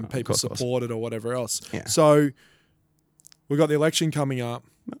course, people support it or whatever else. Yeah. So we've got the election coming up.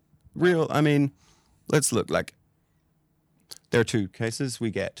 I mean, let's look. Like, there are two cases.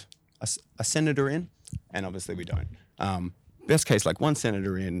 We get a senator in, and obviously we don't. Best case, like one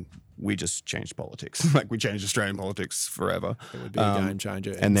senator in, we just changed politics. Like, we changed Australian politics forever. It would be a game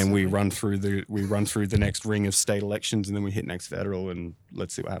changer. And then we run through the next ring of state elections, and then we hit next federal, and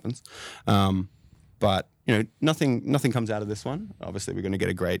let's see what happens. But you know, nothing comes out of this one. Obviously, we're going to get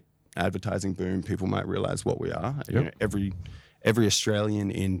a great advertising boom. People might realise what we are. Yep. You know, every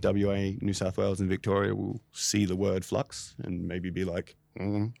Australian in WA, New South Wales, and Victoria will see the word Flux and maybe be like,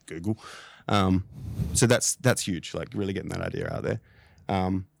 Google. So that's huge. Like, really getting that idea out there.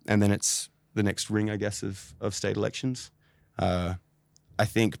 And then it's the next ring, I guess, of state elections. I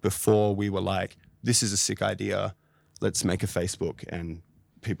think before we were like, this is a sick idea, let's make a Facebook and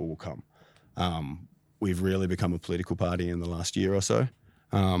people will come. We've really become a political party in the last year or so,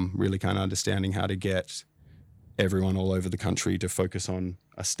 really kind of understanding how to get everyone all over the country to focus on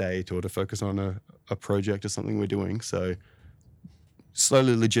a state or to focus on a project or something we're doing. So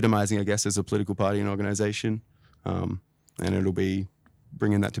slowly legitimizing, I guess, as a political party and organization. And it'll be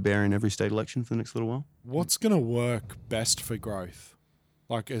bringing that to bear in every state election for the next little while. What's going to work best for growth?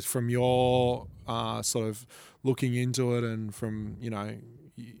 Like, from your sort of looking into it and from, you know,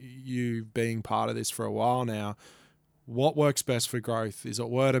 you being part of this for a while now, what works best for growth? Is it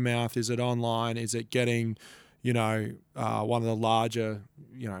word of mouth? Is it online? Is it getting, you know, one of the larger,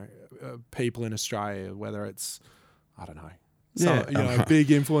 you know, people in Australia, whether it's, I don't know, big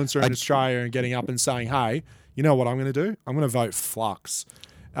influencer in Australia and getting up and saying, hey, you know what I'm going to do? I'm going to vote Flux.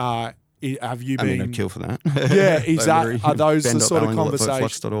 Have you been... I mean, I'd kill for that. Yeah, are those the sort of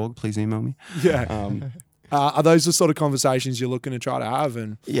conversations... Flux.org, please email me. Yeah. Are those the sort of conversations you're looking to try to have?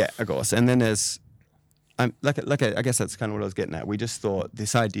 And yeah, of course. And then there's I guess that's kind of what I was getting at. We just thought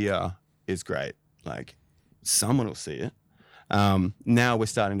this idea is great. Like, someone will see it. Now we're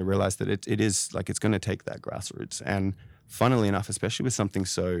starting to realize that it is like it's going to take that grassroots. And funnily enough, especially with something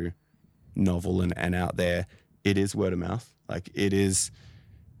so novel and out there, it is word of mouth. Like, it is,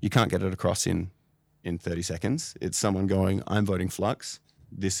 you can't get it across in 30 seconds. It's someone going, I'm voting Flux.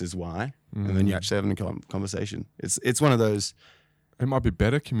 This is why. And then you actually having a conversation. It's one of those. It might be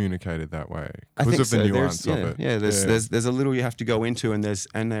better communicated that way I think because of the so. nuance of it. Yeah, there's a little you have to go into, and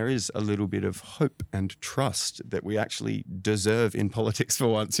there is a little bit of hope and trust that we actually deserve in politics for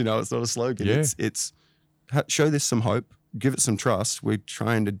once. You know, it's not a slogan. Yeah. It's show this some hope, give it some trust. We're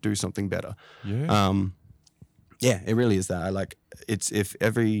trying to do something better. Yeah. Yeah, it really is that. I like it's if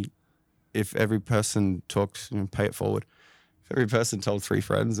every person talked, pay it forward. If every person told 3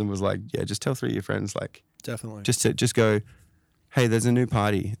 friends and was like, yeah, just tell 3 of your friends, like, definitely, just go, hey, there's a new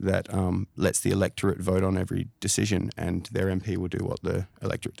party that lets the electorate vote on every decision, and their MP will do what the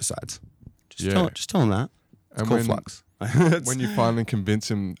electorate decides. Just tell them that. It's called Flux. When you finally convince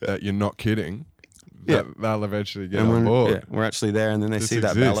them that you're not kidding, they'll eventually get on board. Yeah, we're actually there, and then they see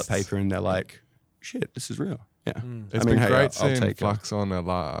that ballot paper and they're like, shit, this is real. Yeah. It's been great seeing Flux on the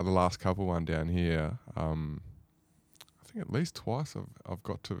last couple one down here. I think at least twice I've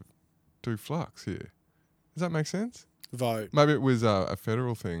got to do Flux here. Does that make sense? Vote. Maybe it was a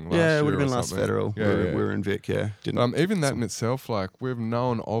federal thing last year. Yeah, it would have been last something. federal. Yeah, we were in Vic, yeah. Even that in itself, like, we've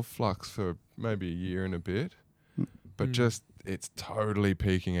known of Flux for maybe a year and a bit, but just it's totally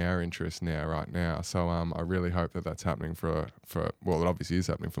piquing our interest right now. So I really hope that that's happening for well, it obviously is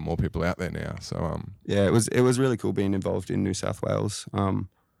happening for more people out there now. So yeah, it was really cool being involved in New South Wales, and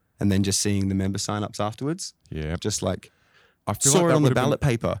then just seeing the member sign-ups afterwards. Yeah, just like I saw it on the ballot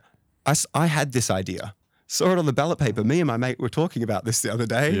paper. I had this idea. Saw it on the ballot paper. Me and my mate were talking about this the other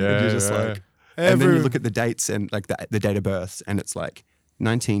day. Yeah, and you're just like, and then you look at the dates and like the date of births, and it's like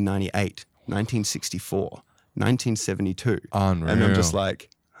 1998, 1964, 1972. Unreal. And I'm just like,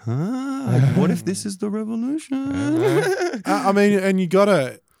 like, what if this is the revolution? I mean, and you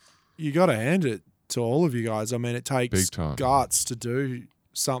gotta hand it to all of you guys. I mean, it takes guts to do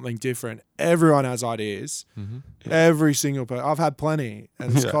something different. Everyone has ideas. Every single person. I've had plenty,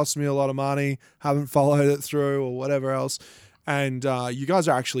 and it's cost me a lot of money. Haven't followed it through or whatever else. And you guys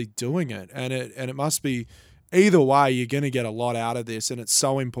are actually doing it, and it must be either way. You're going to get a lot out of this, and it's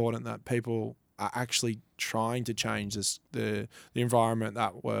so important that people are actually trying to change the environment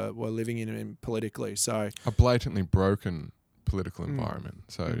that we're living in politically. So a blatantly broken political environment.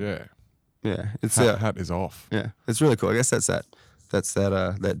 So yeah, it's hat is off. Yeah, it's really cool. I guess that's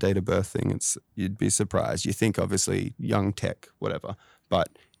that date of birth thing. You'd be surprised. You think obviously young tech, whatever, but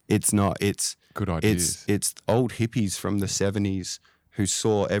it's not. It's good ideas. It's old hippies from the 70s who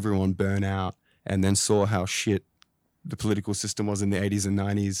saw everyone burn out and then saw how shit the political system was in the 80s and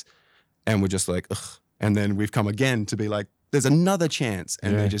 90s, and we're just like, ugh. And then we've come again to be like, there's another chance,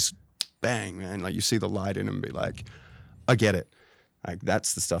 and they just bang, man. Like, you see the light in them and be like, I get it. Like,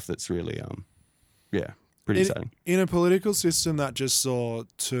 that's the stuff that's really pretty exciting. In a political system that just saw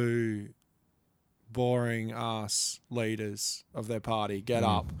 2 boring ass leaders of their party get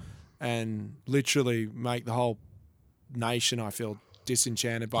up and literally make the whole nation, I feel,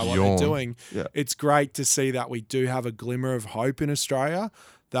 disenchanted by what they're doing. Yeah. It's great to see that we do have a glimmer of hope in Australia,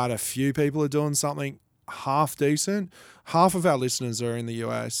 that a few people are doing something half decent. Half of our listeners are in the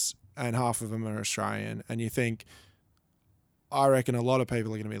US and half of them are Australian. And you think, I reckon a lot of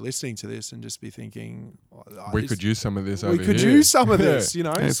people are going to be listening to this and just be thinking, we could use some of this over here. We could use some of this, you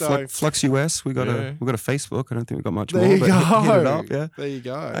know. Yeah, so Flux US, we got a Facebook. I don't think we've got much more. There you go. Hit it up, yeah. There you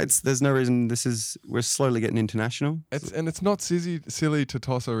go. There's no reason we're slowly getting international. It's not silly to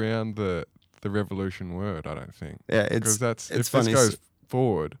toss around the revolution word, I don't think. Yeah, because if funny. This goes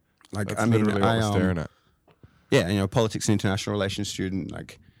forward, like, that's literally what we're staring at. Yeah, politics and international relations student.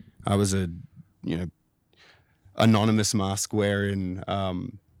 Like, I was a, anonymous mask wearing,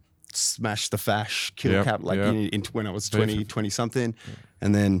 smash the fash, kill cap, when I was 20 something. Yeah.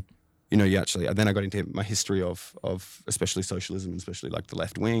 And then, then I got into my history of especially socialism, especially like the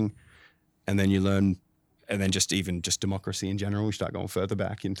left wing. And then you learn, and then just democracy in general, we start going further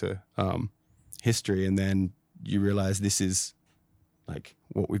back into history. And then you realize this is like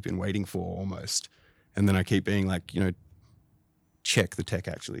what we've been waiting for almost. And then I keep being like, check, the tech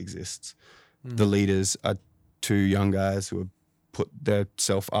actually exists. The leaders are 2 young guys who have put their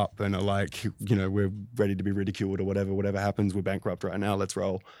self up and are like, we're ready to be ridiculed or whatever happens, we're bankrupt right now, let's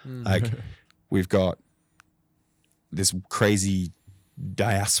roll. Like, we've got this crazy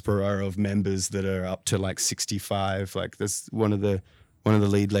diaspora of members that are up to like 65. Like, there's one of the one of the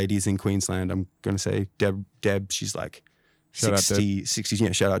lead ladies in Queensland. I'm going to say Deb. She's like 60.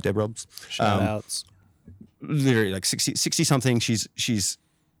 Yeah, shout out Deb Robs. Shout outs. Literally like 60 something. She's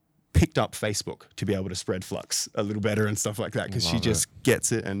picked up Facebook to be able to spread Flux a little better and stuff like that, because she just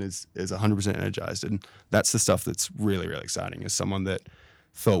gets it and is 100% energized. And that's the stuff that's really, really exciting, as someone that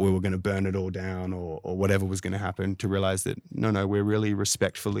thought we were going to burn it all down or whatever was going to happen, to realize that no, we're really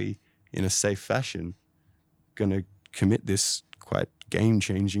respectfully, in a safe fashion, going to commit this quite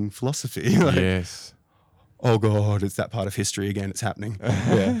game-changing philosophy. Like, yes. Oh God, it's that part of history again. It's happening.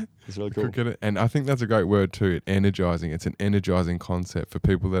 Yeah, it's really cool. And I think that's a great word too. Energizing. It's an energizing concept for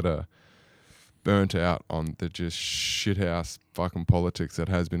people that are burnt out on the just shithouse fucking politics that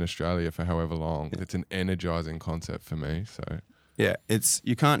has been Australia for however long. Yeah. It's an energizing concept for me. So yeah,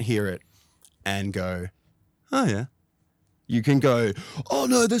 you can't hear it and go, oh yeah. You can go, oh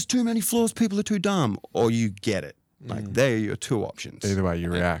no, there's too many flaws. People are too dumb, or you get it. Like, they're your two options. Either way,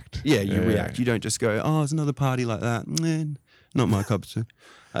 you react. Yeah, you react. You don't just go, oh, there's another party like that. Not my cup of tea.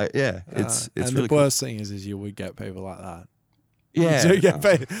 It's and really the worst thing is you would get people like that. Yeah. You get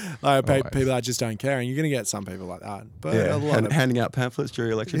people that just don't care, and you're going to get some people like that. But a lot of handing out pamphlets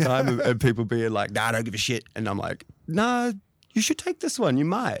during election time and people being like, nah, I don't give a shit. And I'm like, nah, you should take this one. You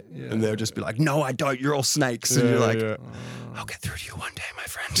might. Yeah. And they'll just be like, no, I don't. You're all snakes. And you're like, I'll get through to you one day, my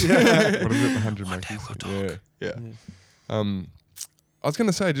friend. Yeah. What is it, 100 one day we'll talk. Yeah. I was going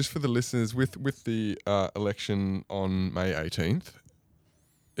to say, just for the listeners, with the election on May 18th,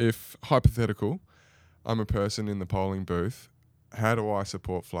 if, hypothetical, I'm a person in the polling booth, how do I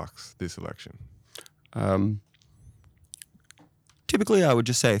support Flux this election? Typically, I would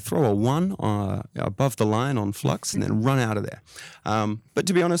just say throw a 1 above the line on Flux and then run out of there. But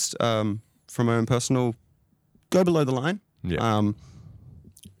to be honest, from my own personal, go below the line. Yeah.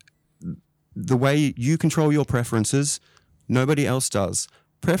 The way you control your preferences, nobody else does.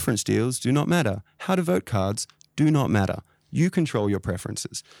 Preference deals do not matter. How to vote cards do not matter. You control your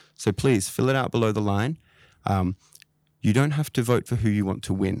preferences. So please fill it out below the line. You don't have to vote for who you want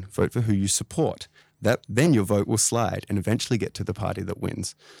to win. Vote for who you support. Then your vote will slide and eventually get to the party that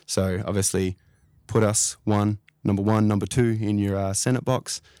wins. So obviously put us number 1, number 2 in your Senate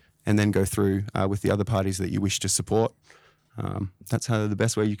box, and then go through with the other parties that you wish to support. That's how the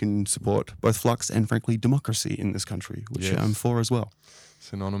best way you can support both Flux and, frankly, democracy in this country, which I'm for as well.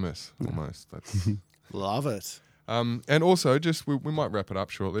 Synonymous, almost. That's love it. And also, just we might wrap it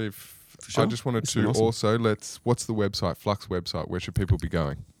up shortly. Sure. I just wanted to also what's the website, Flux website? Where should people be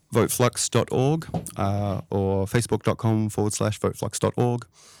going? Voteflux.org or facebook.com/voteflux.org,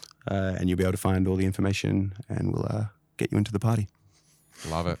 and you'll be able to find all the information, and we'll get you into the party.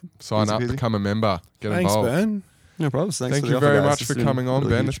 Love it. Sign up, become a member, get involved. Thanks, Ben. No problems. Thank you very much for coming on,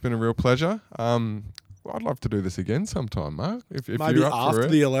 Ben. It's been a real pleasure. I'd love to do this again sometime, Mark. If maybe you're up after for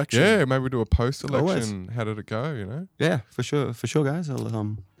it. the election. Yeah, maybe do a post-election. How did it go? Yeah, for sure, guys.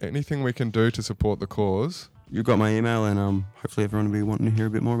 Anything we can do to support the cause. You've got my email, and hopefully everyone will be wanting to hear a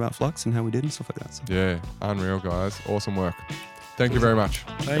bit more about Flux and how we did and stuff like that. So. Yeah, unreal, guys. Awesome work. Thank you very much.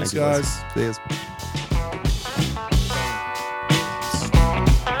 Thanks guys. See you.